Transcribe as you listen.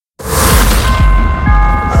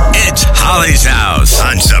Holly's house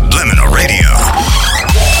on Subliminal Radio.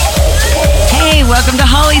 Hey, welcome to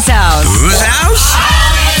Holly's house. Whose house?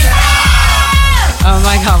 Oh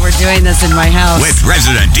my God, we're doing this in my house. With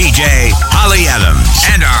resident DJ Holly Adams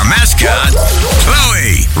and our mascot,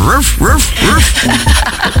 Chloe. Roof, roof, roof.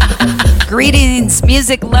 Greetings,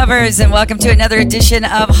 music lovers, and welcome to another edition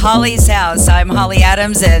of Holly's House. I'm Holly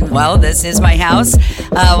Adams, and well, this is my house.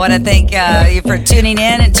 I want to thank you for tuning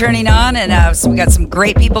in and turning on, and so we got some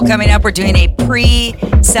great people coming up. We're doing a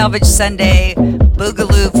pre-Salvage Sunday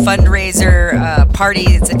Boogaloo fundraiser party.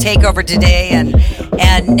 It's a takeover today, and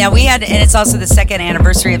now and it's also the second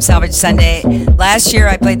anniversary of Salvage Sunday. Last year,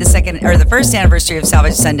 I played the first anniversary of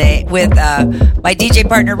Salvage Sunday with my DJ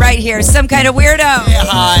partner right here, Somekindaweirdo. Hey,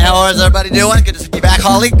 hi, how is everybody doing? Good to be back,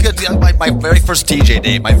 Holly. Good. My very first DJ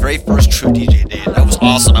day, my very first true DJ day. That was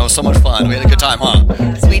awesome. That was so much fun. We had a good time, huh?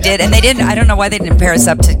 Yes, we did, and they didn't. I don't know why they didn't pair us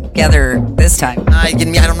up together this time.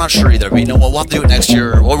 I'm not sure either. But you know what? We'll have to do it next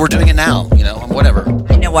year. Well, we're doing it now. You know, whatever.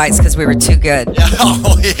 I know why. It's because we were too good. Yeah.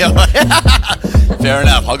 Oh, yeah. Fair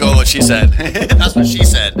enough. I'll go with what she said. That's what she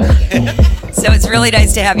said. So it's really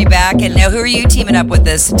nice to have you back. And now, who are you teaming up with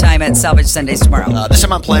this time at Salvage Sundays tomorrow? This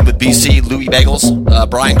time I'm playing with BC Louis Bagels.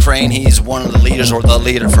 Brian Crane, he's one of the leaders or the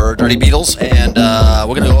leader for Dirty Beatles. And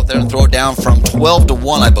we're going to go up there and throw it down from 12 to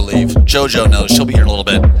 1, I believe. JoJo knows. She'll be here in a little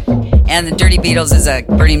bit. And the Dirty Beatles is a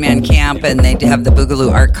Burning Man camp, and they have the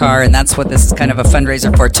Boogaloo art car, and that's what this is kind of a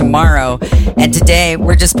fundraiser for tomorrow. And today,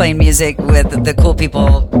 we're just playing music with the cool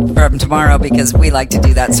people from tomorrow because we like to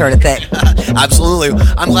do that sort of thing. Absolutely.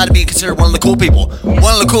 I'm glad to be considered one of the cool people.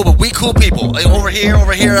 One of the cool, but we cool people. Over here,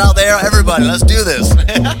 out there, everybody, let's do this.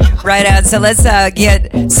 Right on. So let's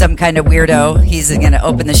get Somekindaweirdo. He's going to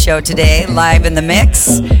open the show today, live in the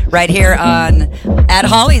mix, right here at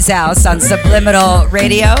Holly's house on Subliminal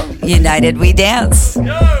Radio. United we dance.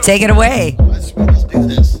 Take it away. Let's do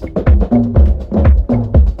this.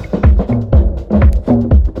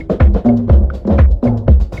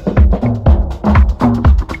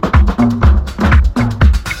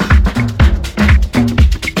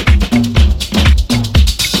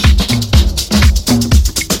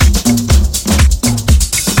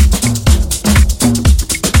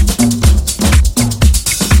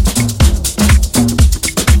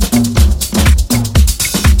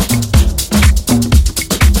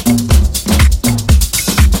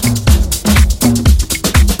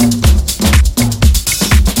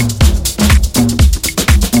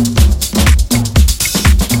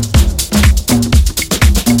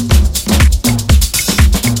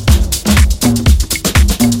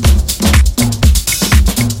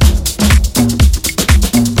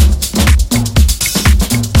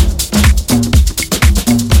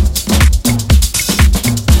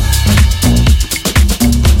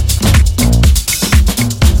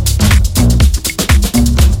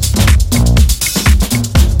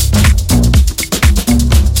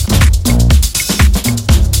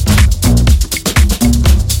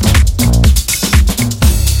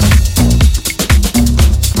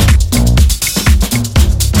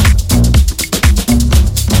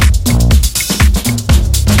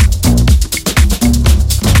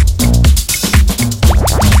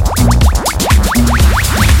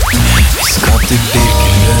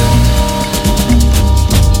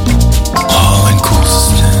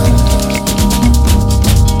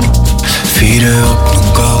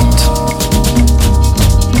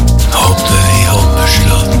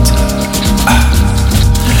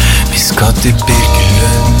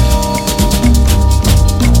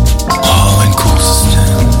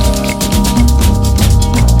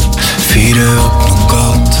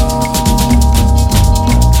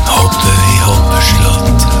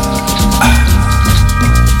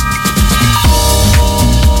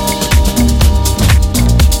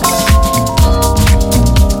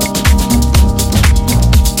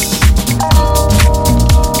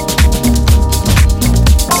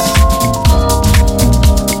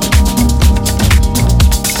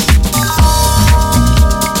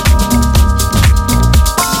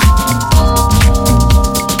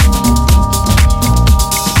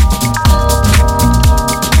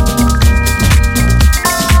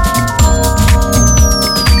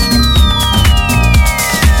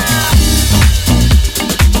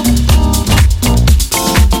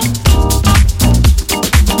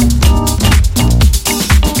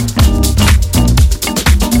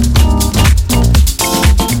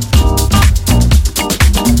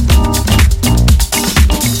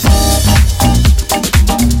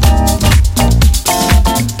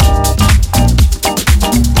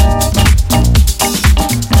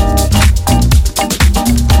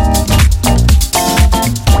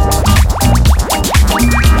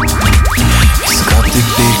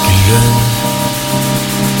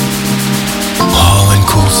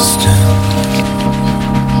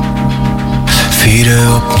 Fire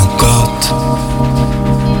opp noe galt.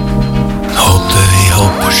 Håper vi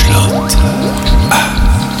hopper slott.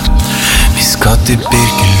 Vi skal til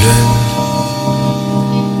Birkelund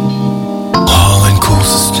og ha en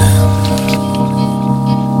kosestund.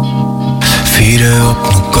 Fire opp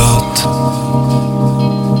noe galt.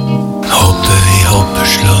 Håper vi hopper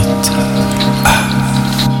slott.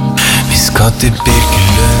 Vi skal til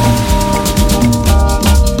Birkelund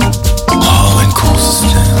og ha en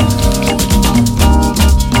kosestund.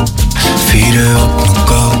 Fire opp noe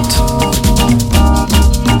galt.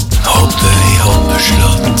 Håper vi hopper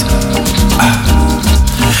slott.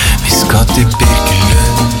 Vi skal til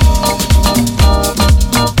Birkelund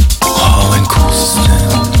og ha en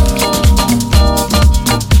kosestund.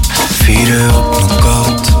 Fire opp noe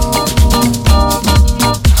galt.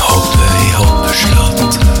 Håper vi hopper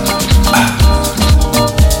slott.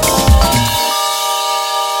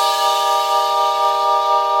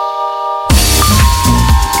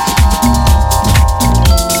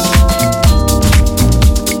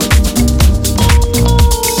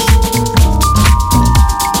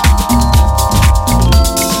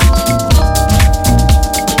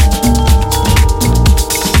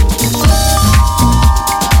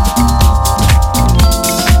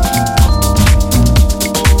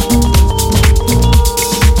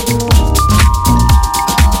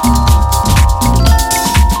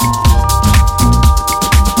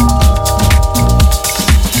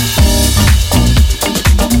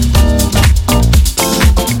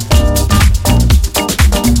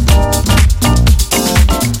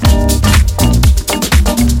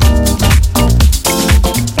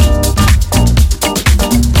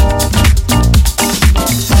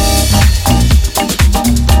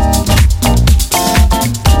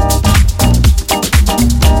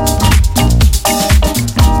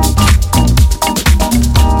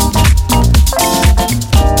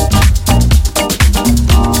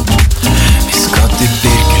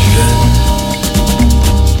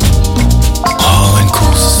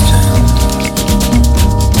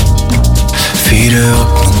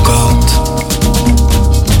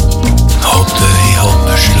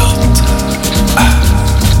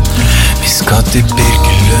 Til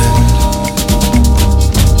Birkelund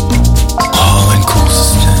ha en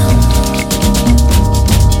kosestund.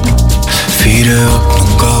 Fire opp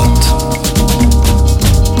noe galt.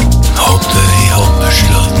 Håper vi hopper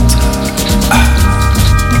slott.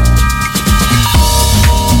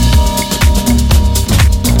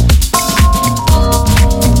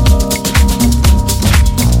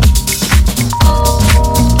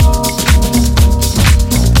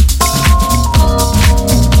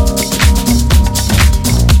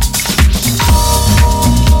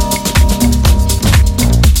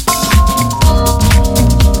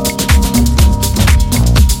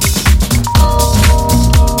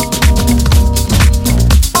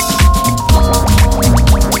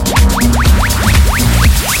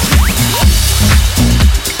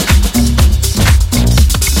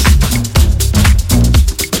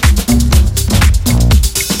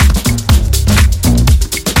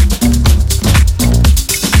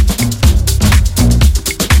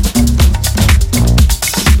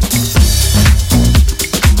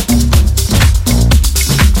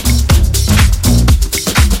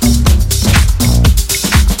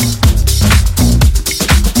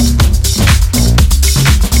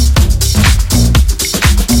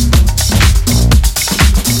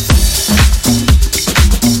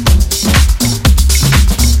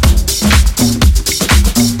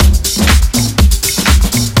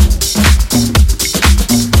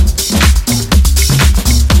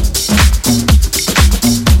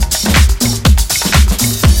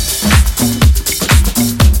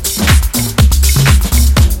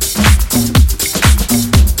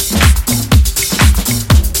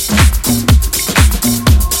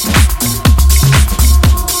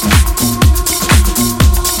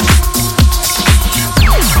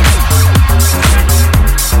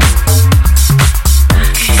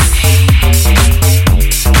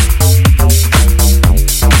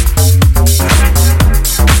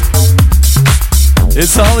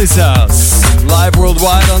 It's Holly's House, live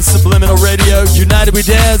worldwide on Subliminal Radio. United we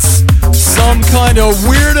dance. Some kind of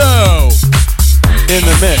weirdo in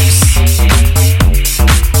the mix.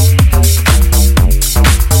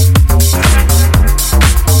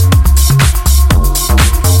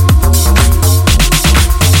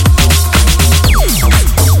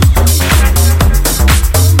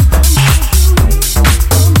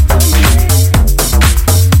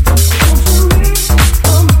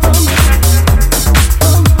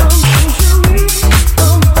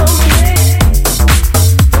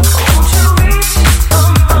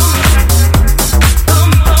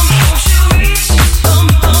 Should we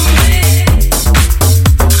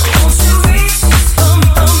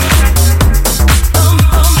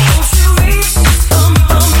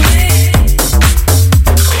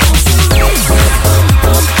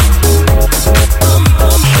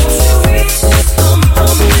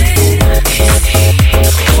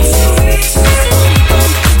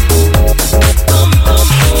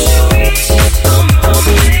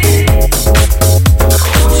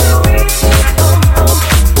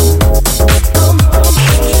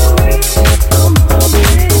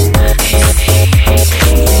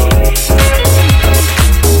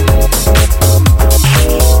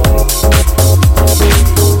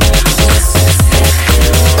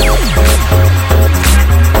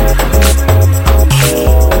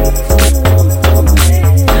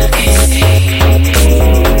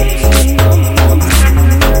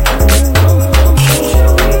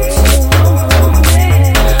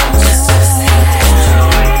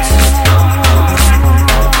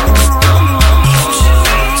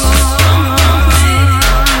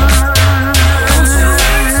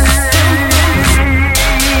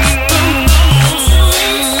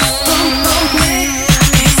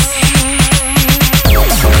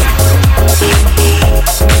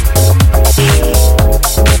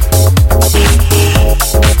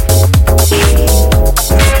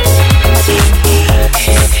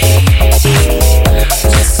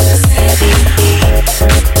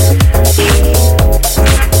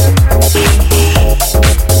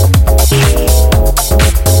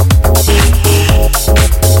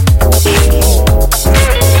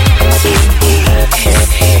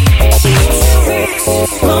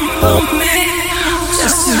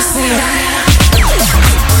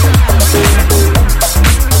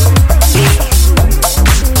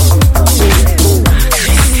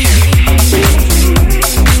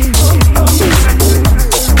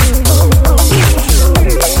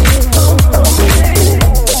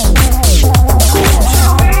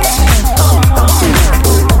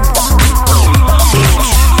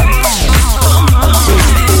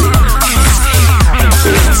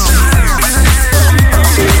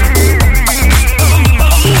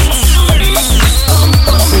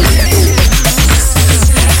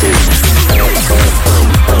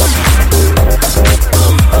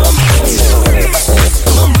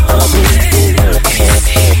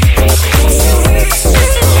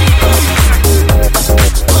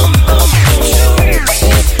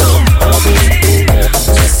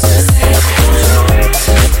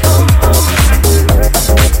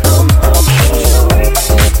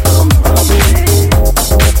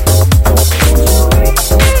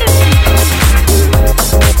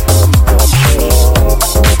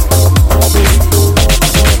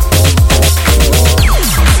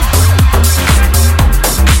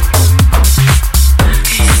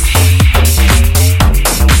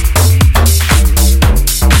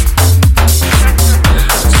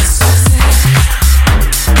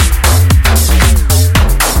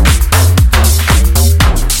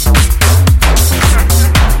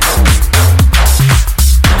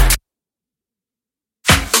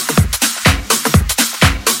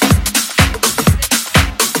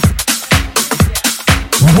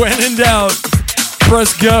When in doubt,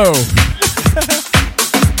 press go.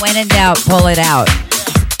 When in doubt, pull it out.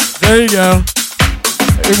 There you go.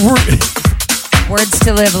 Words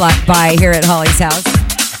to live by here at Holly's house.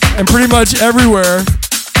 And pretty much everywhere.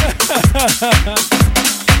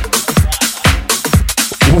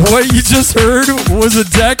 What you just heard was a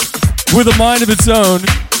deck with a mind of its own.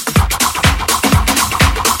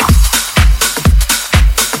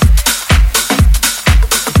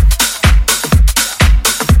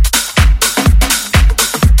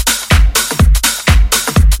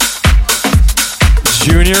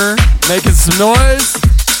 Junior making some noise.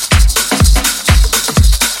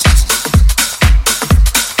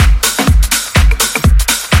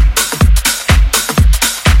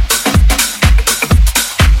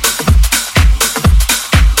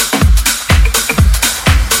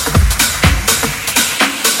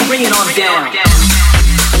 Bring it on down.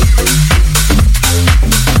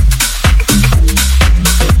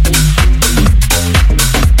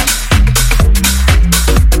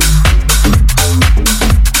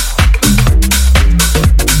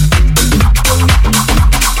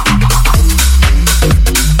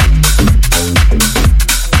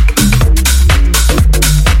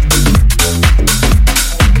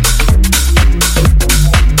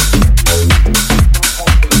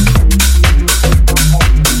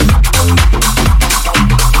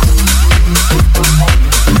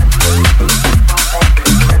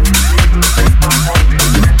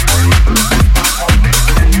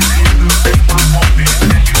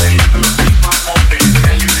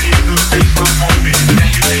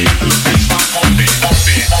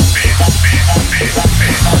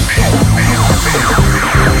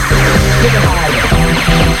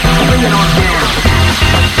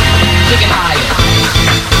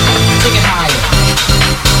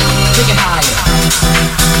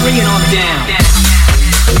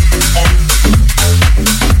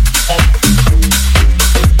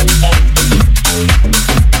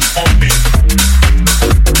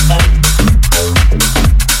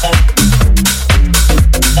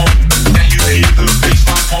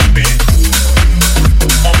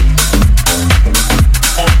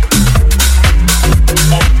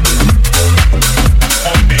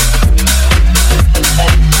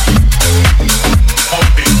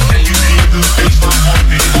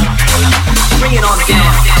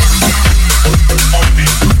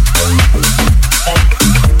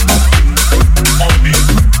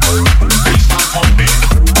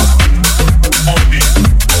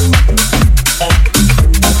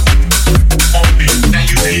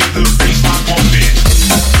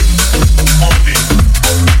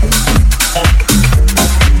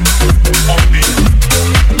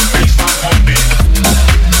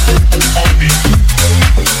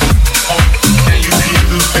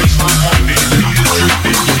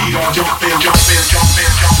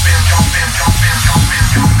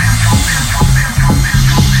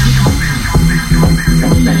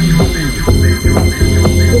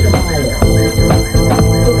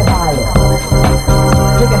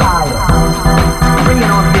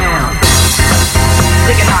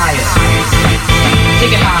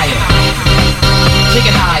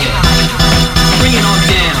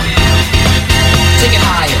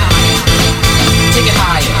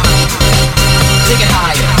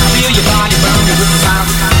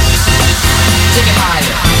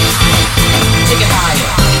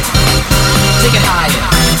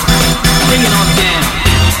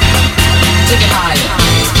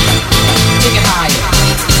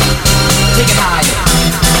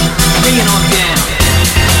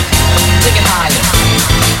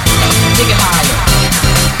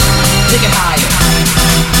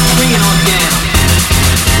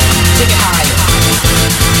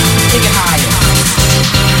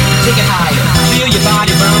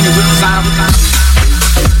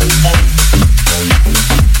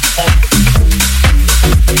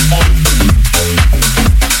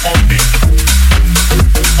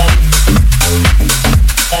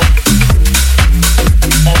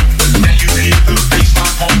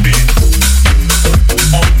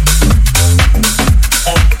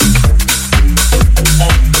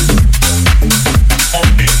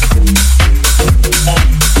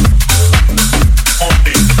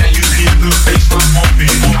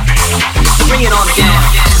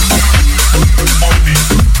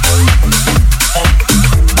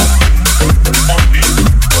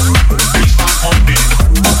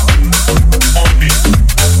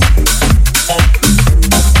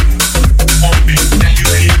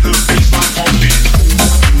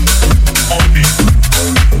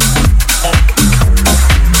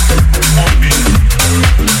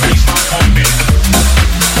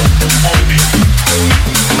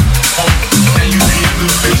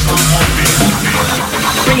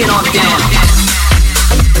 it on down.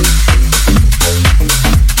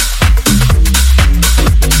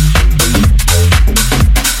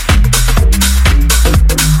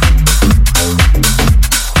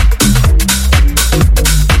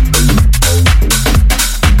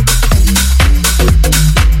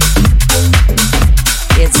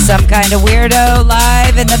 Some Kind of Weirdo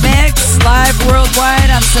live in the mix, live worldwide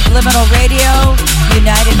on Subliminal Radio.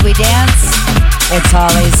 United We Dance. It's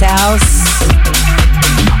Holly's house.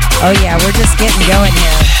 Oh yeah, we're just getting going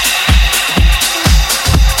here.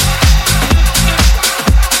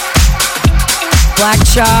 Black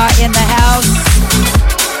Shaw in the house.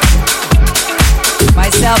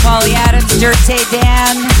 Myself, Holly Adams, Dirt Tay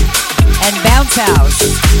Dan, and Bounce House.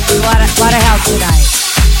 A lot of house tonight.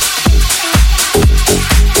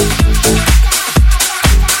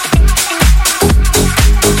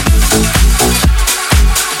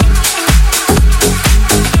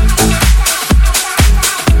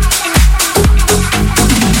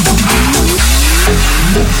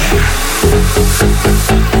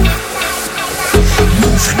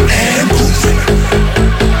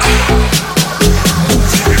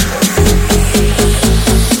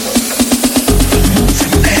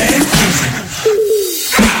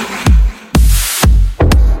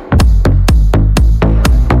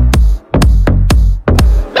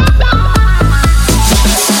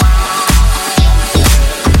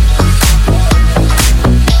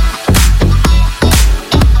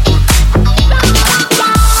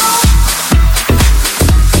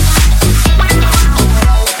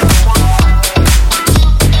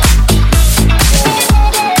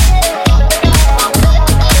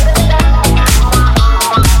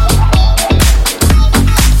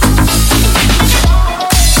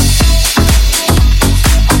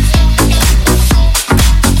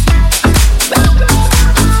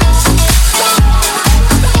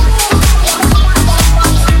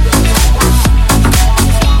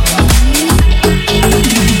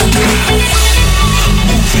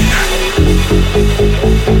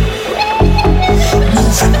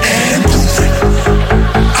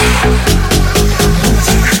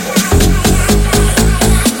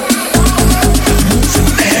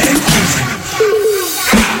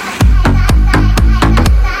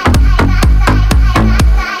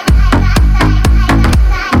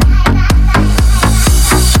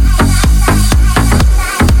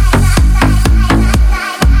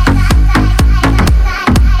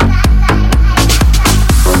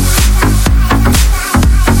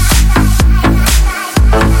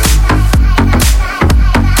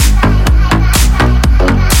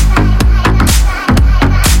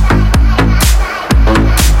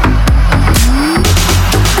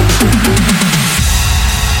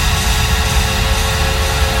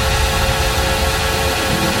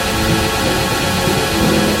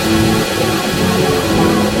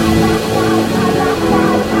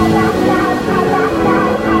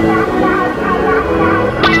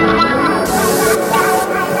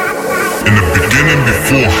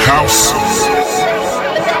 Before house,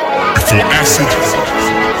 before acid,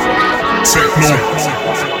 techno,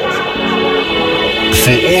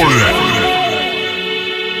 before all of that,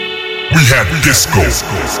 we had disco.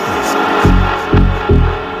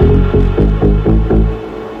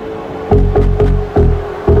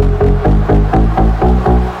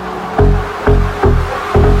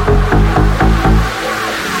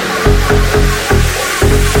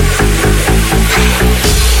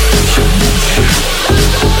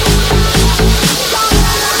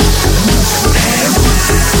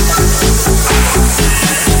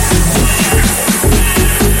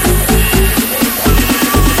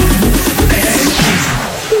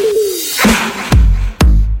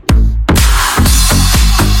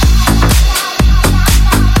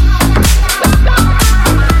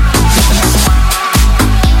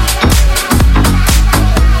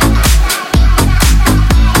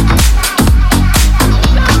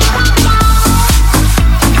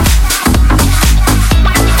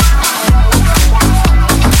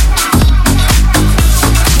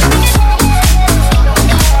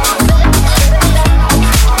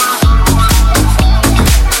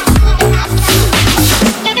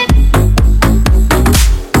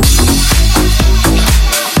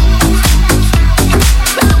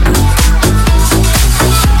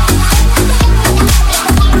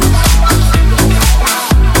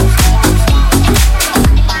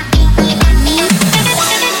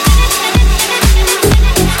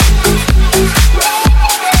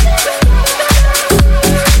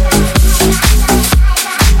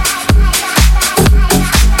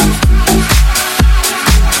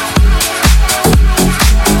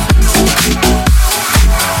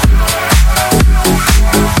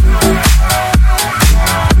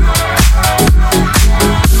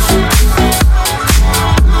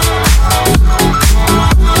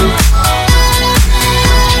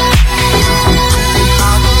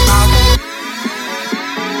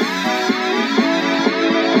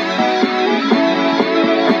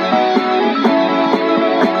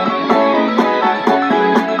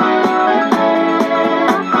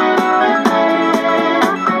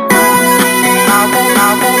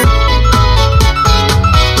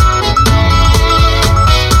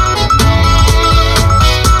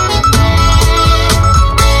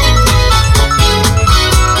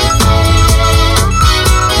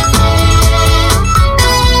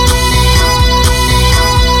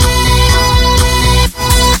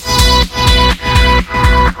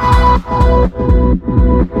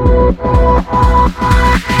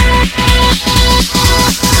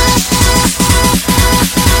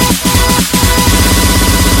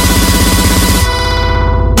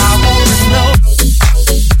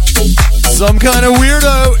 Some Kind of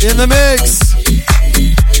Weirdo in the mix.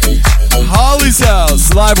 Holly's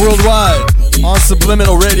House, live worldwide on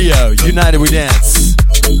Subliminal Radio. United we dance.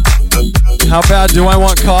 How bad do I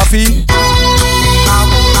want coffee?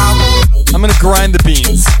 I'm gonna grind the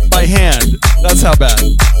beans by hand. That's how bad.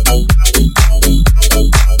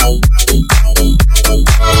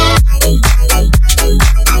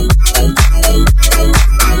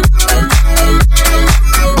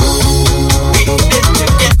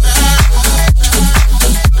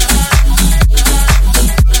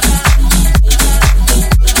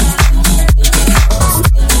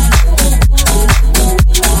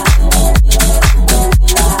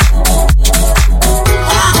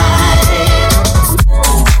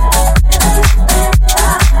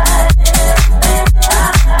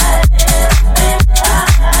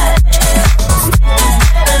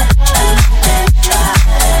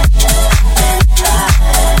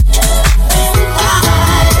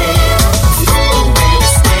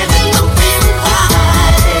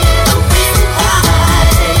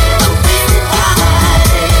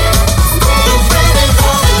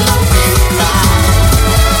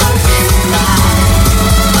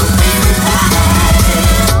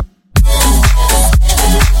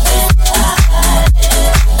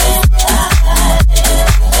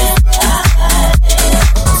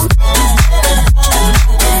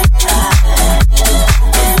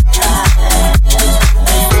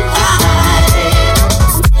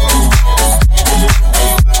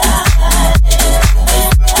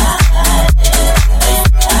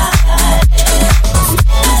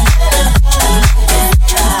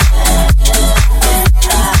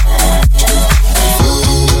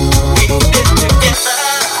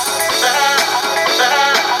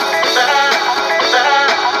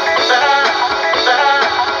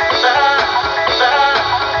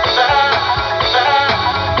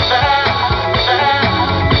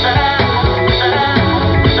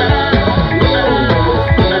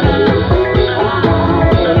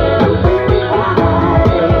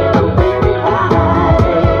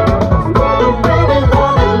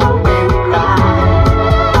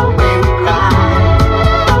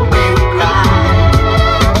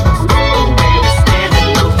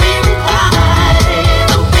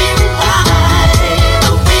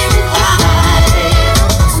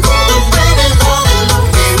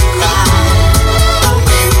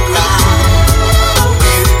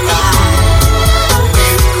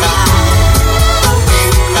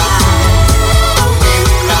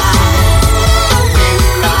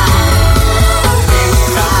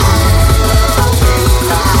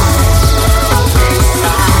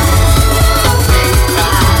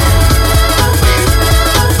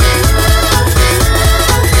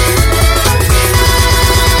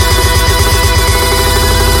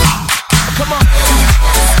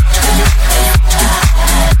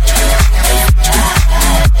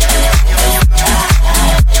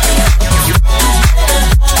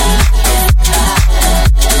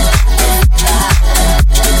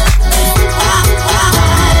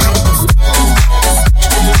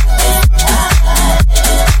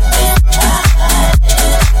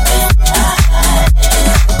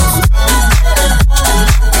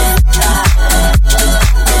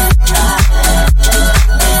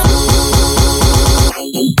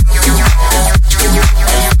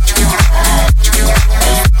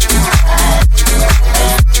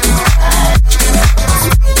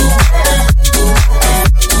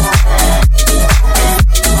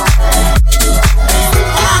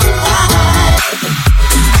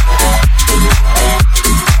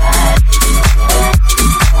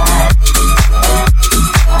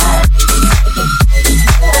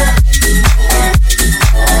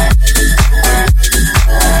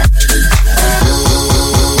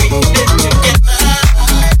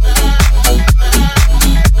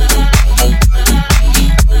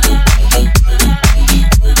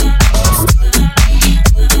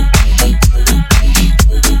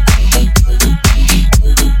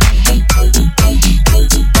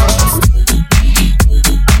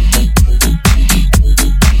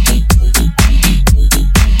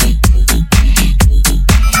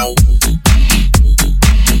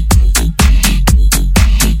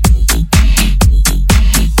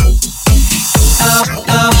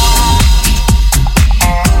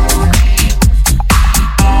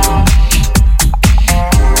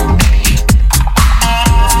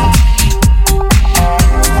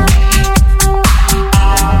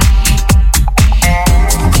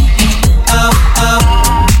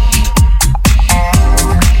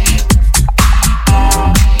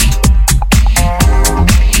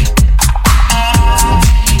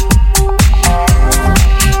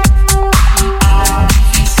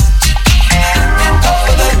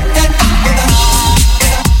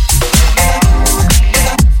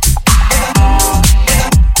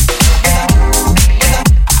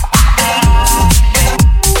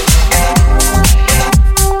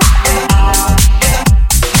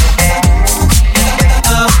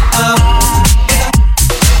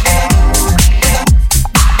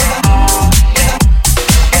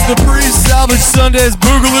 Monday's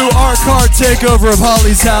Boogaloo Art Card takeover of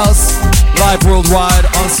Holly's house, live worldwide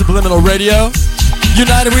on Subliminal Radio.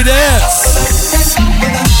 United we dance.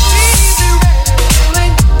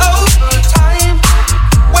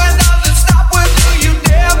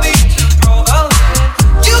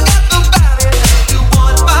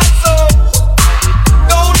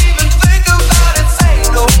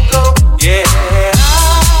 Yeah.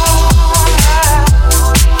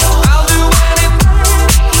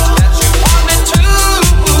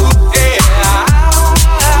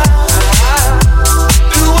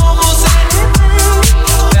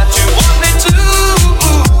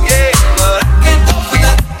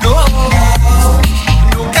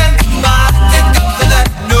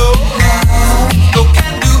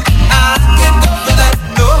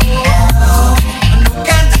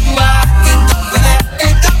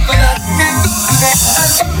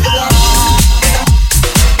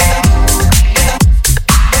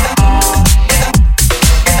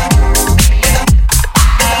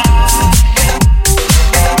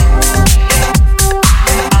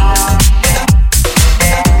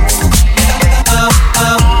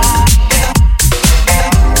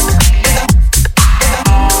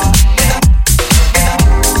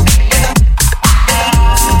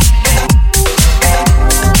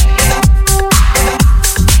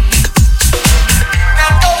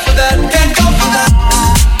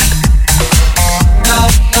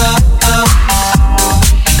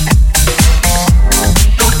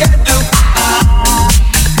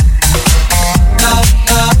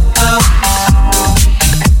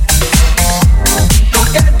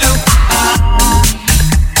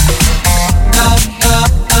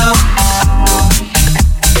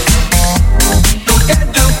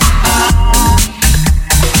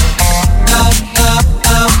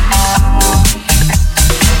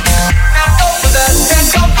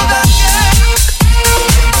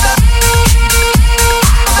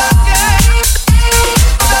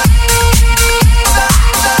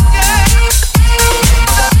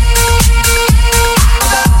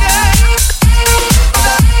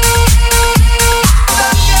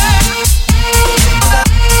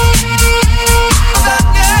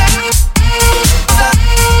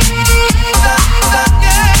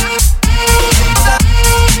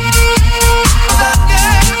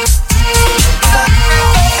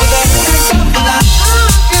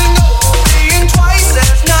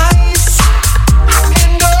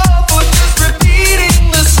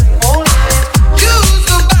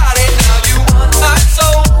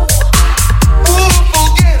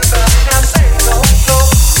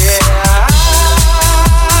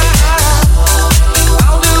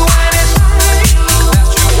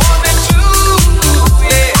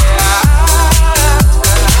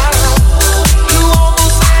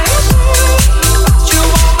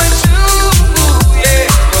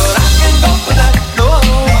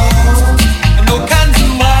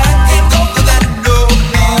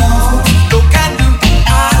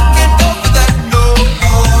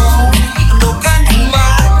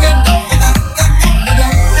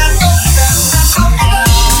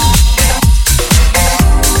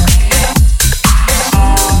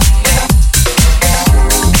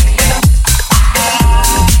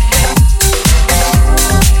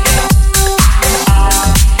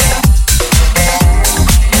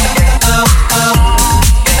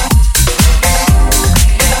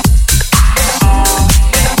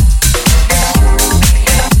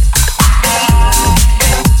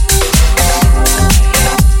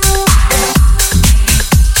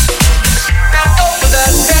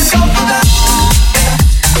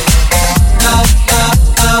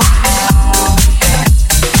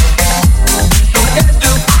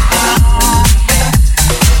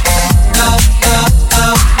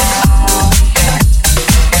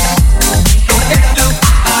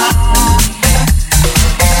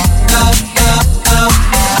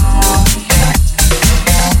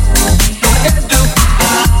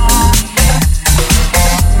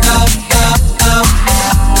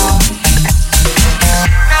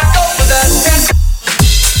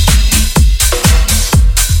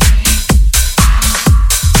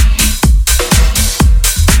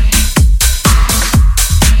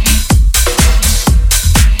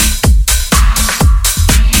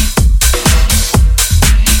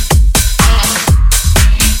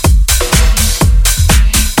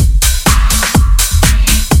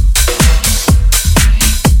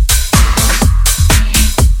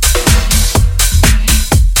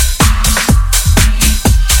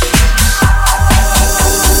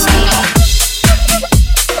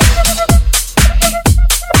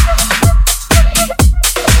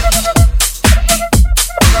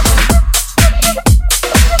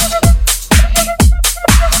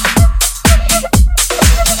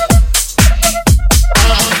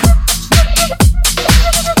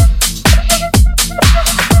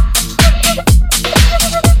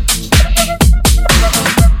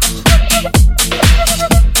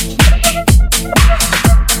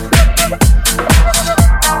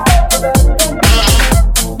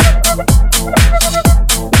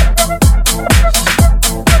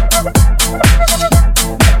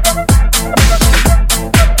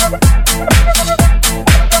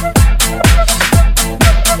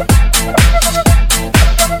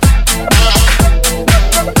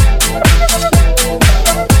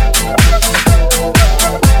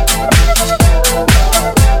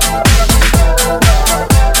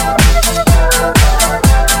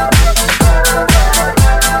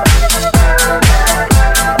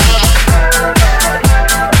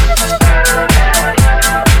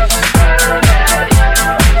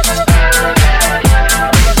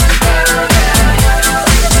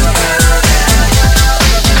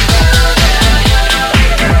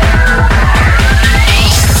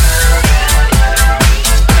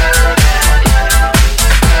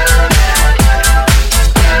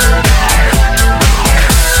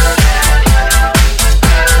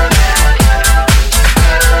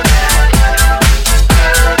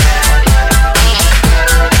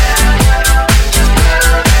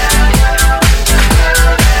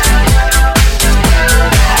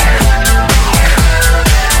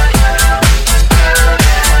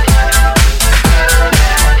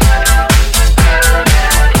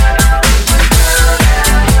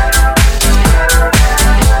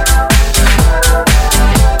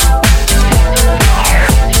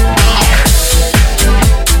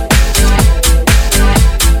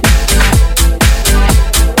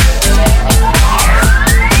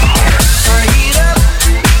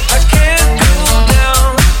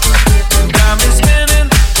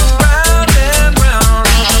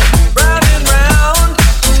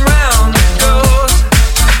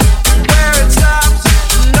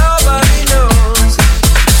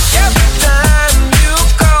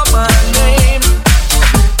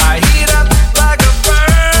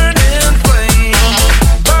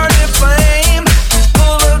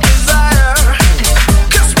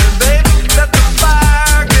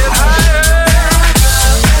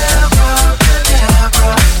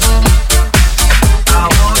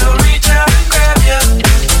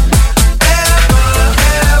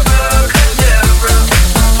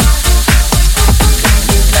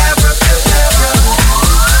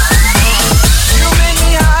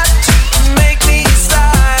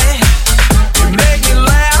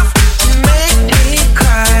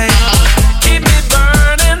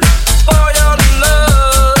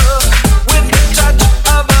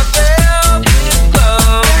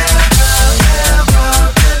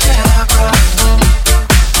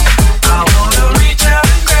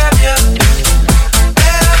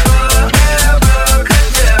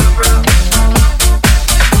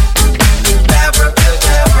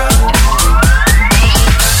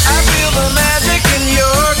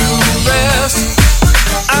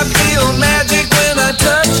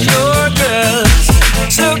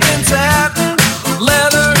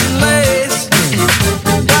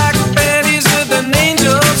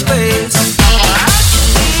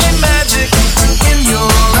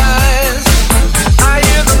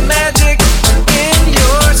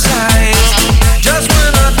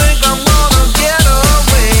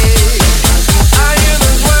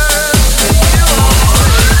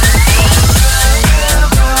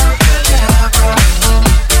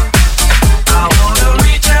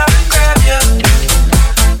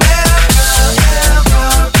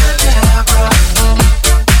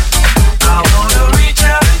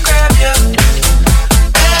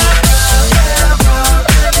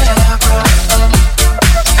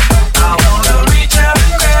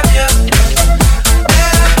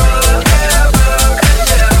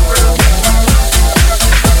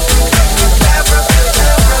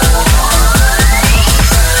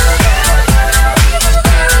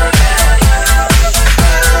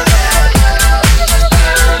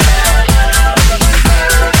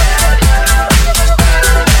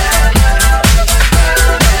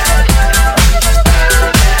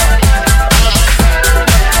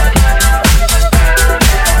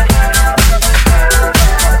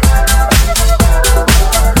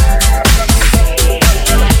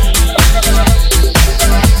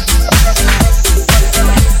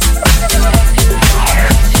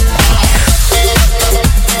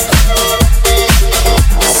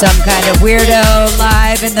 Weirdo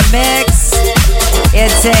live in the mix.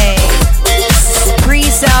 It's a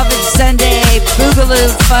pre-Salvage Sunday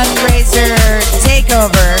Boogaloo fundraiser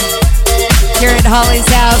takeover here at Holly's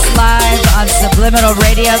house live on Subliminal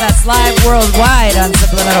Radio. That's live worldwide on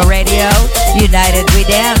Subliminal Radio. United We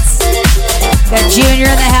Dance. Got Junior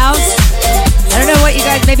in the house. I don't know what you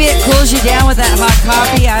guys, maybe it cools you down with that hot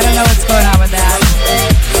coffee. I don't know what's going on with that.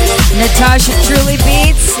 Natasha Truly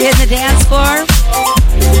Beats hitting the dance floor.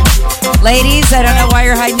 Ladies, I don't know why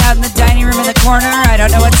you're hiding out in the dining room in the corner. I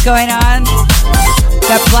don't know what's going on.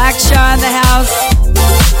 Got Black Shaw in the house.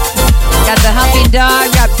 Got the humping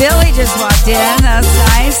dog. Got Billy just walked in. That's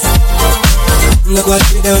nice. Look what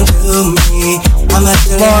you done to me.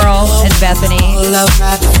 Laurel and Bethany. All of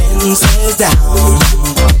my defenses down.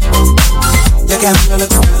 You can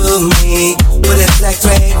look through me with a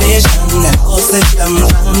X-ray vision that all systems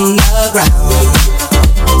run the ground.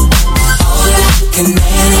 All I can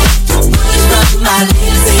manage to push from my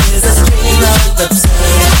lips is a stream of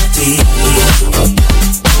absurdity.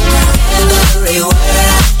 Every word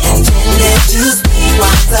I intended to speak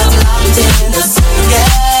was locked in the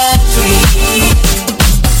circuitry.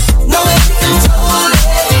 No way to control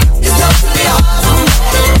it. It's totally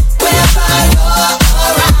automatic whenever you're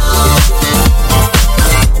around.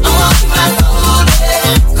 I'm walking my road,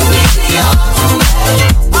 completely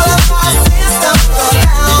automatic. All of my systems go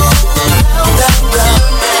down, down, down, down.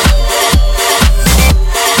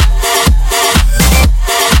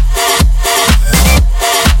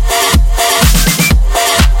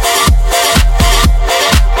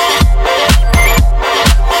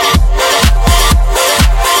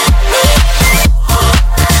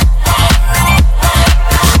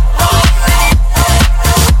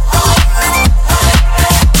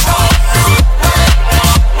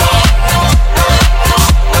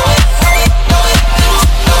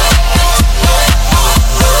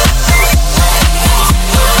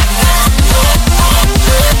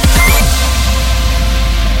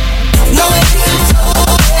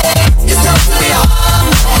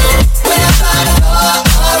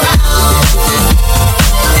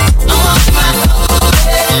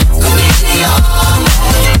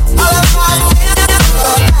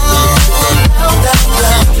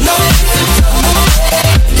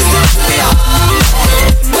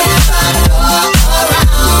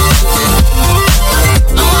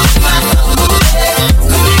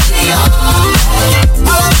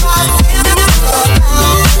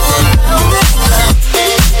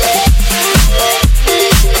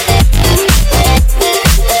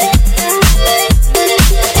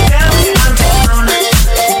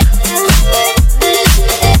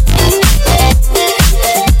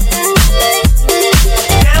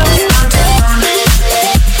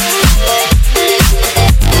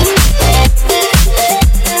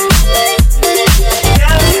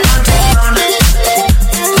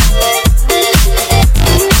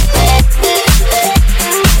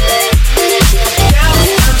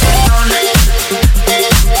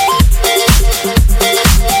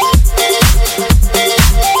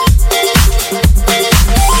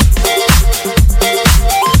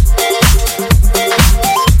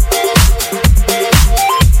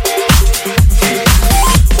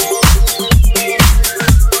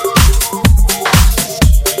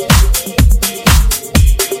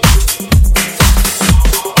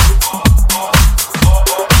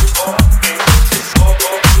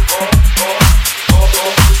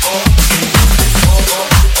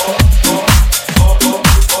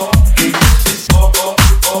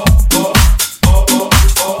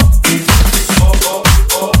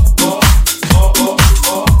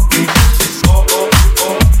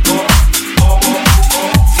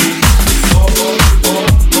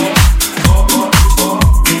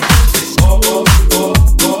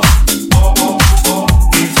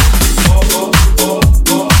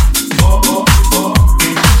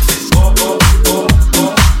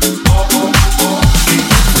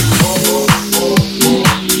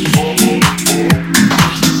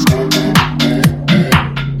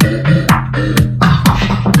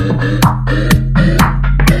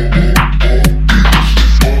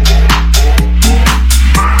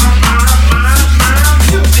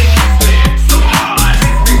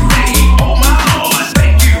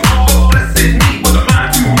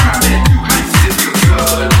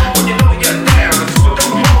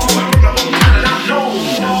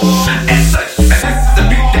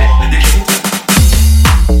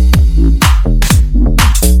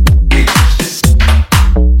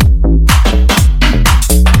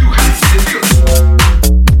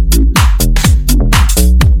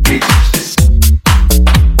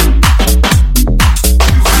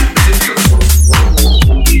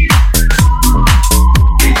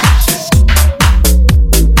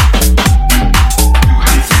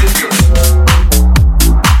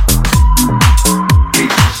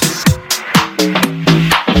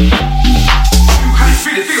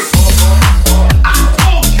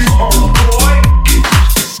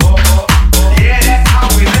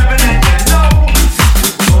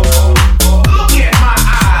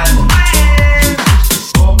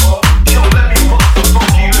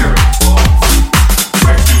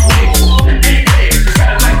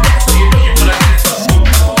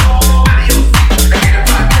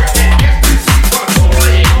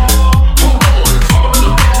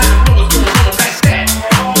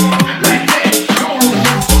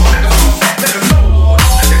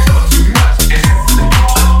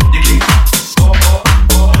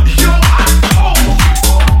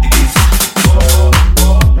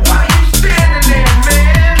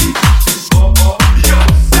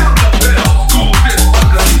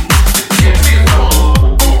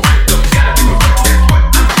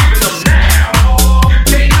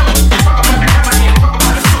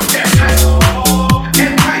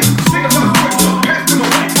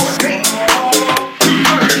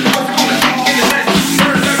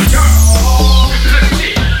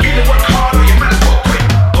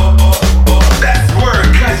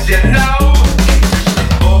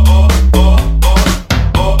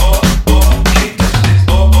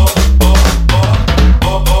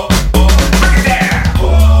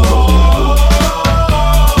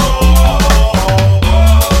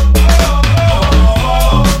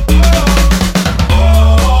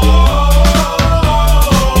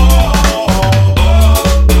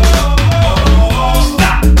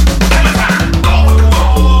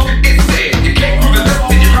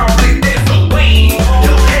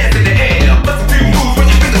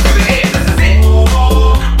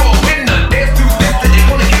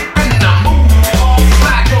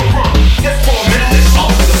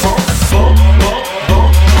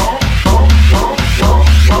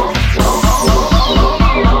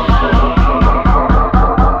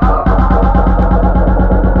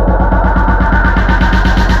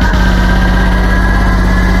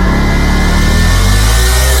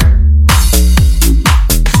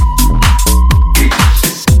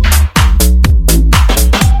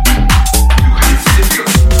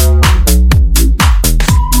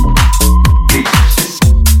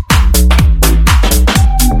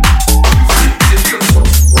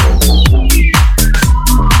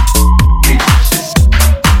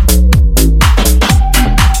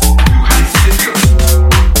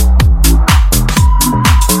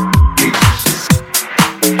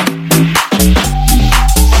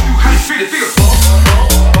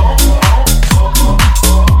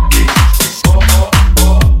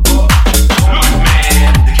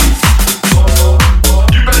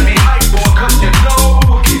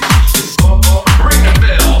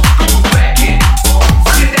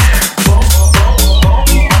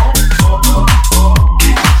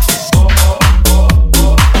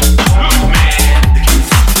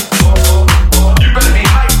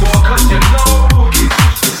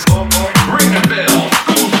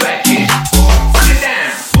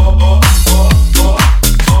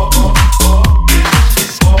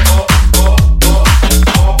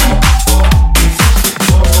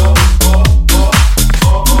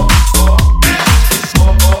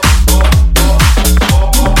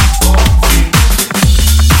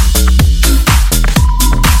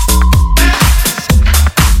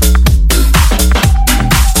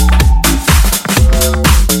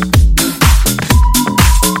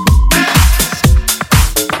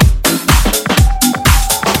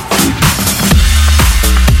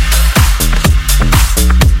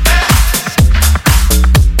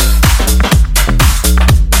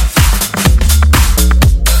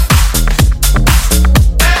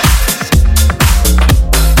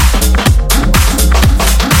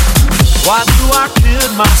 Why do I kid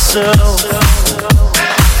myself?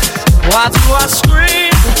 Why do I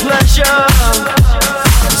scream for pleasure?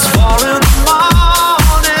 It's 4 in the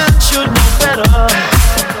morning, should know better.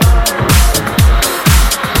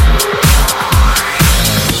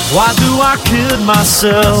 Why do I kid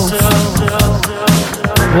myself?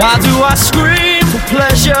 Why do I scream for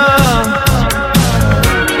pleasure?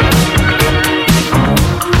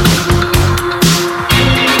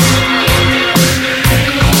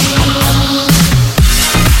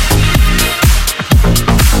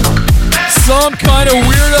 Some kind of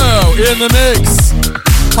weirdo in the mix.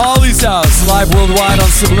 Holly's House, live worldwide on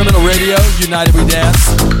Subliminal Radio, United We Dance.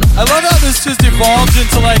 I love how this just evolved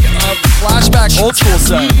into like a flashback old school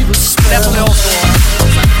set. Definitely old school.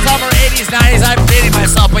 Summer 80s, 90s. I'm dating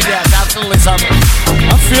myself, but yes, absolutely summer.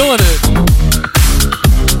 I'm feeling it.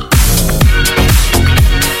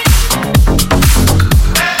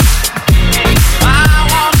 I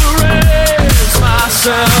want to raise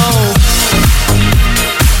myself.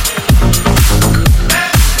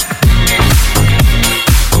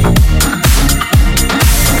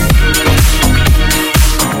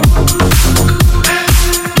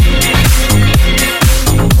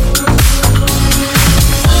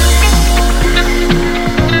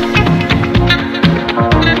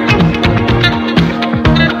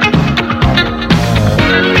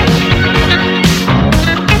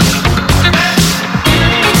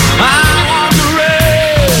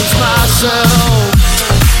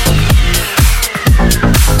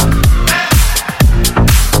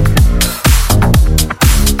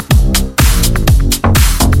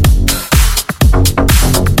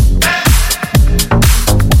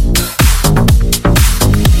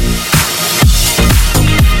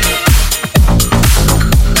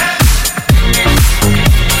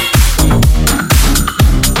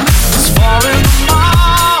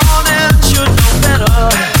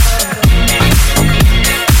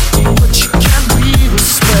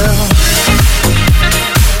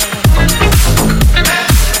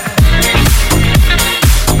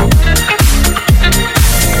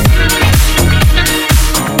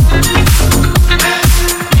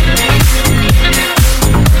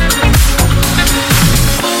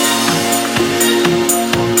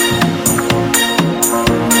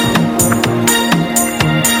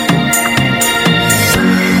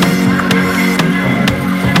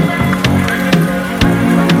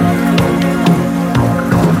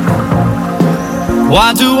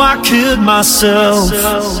 Why do I kid myself?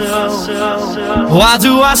 Why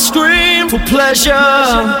do I scream for pleasure?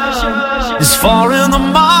 It's 4 in the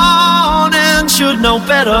morning, should know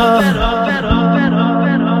better.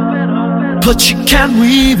 But you can't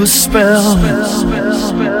weave a spell.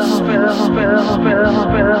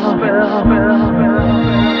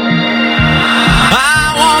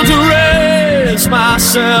 I want to raise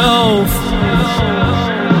myself.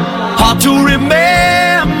 Hard to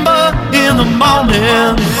remember in the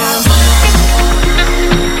morning.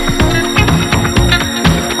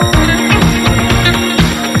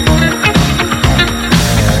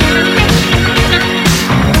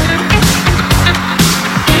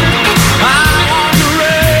 I want to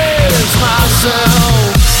raise myself.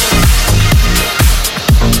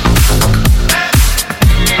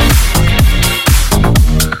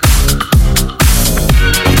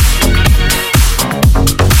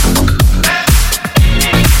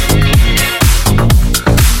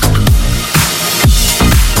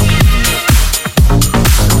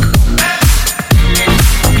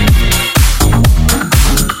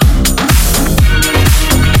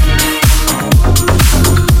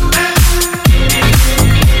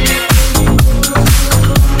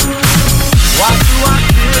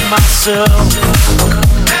 Myself.